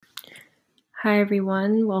Hi,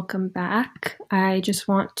 everyone. Welcome back. I just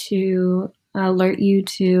want to alert you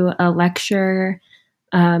to a lecture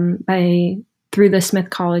by through the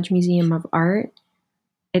Smith College Museum of Art.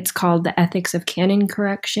 It's called The Ethics of Canon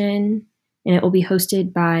Correction, and it will be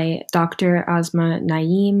hosted by Dr. Asma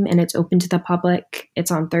Naeem, and it's open to the public.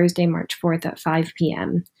 It's on Thursday, March 4th at 5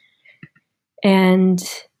 p.m. And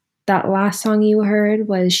that last song you heard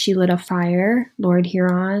was She Lit a Fire, Lord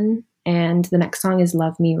Huron, and the next song is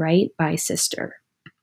Love Me Right by Sister.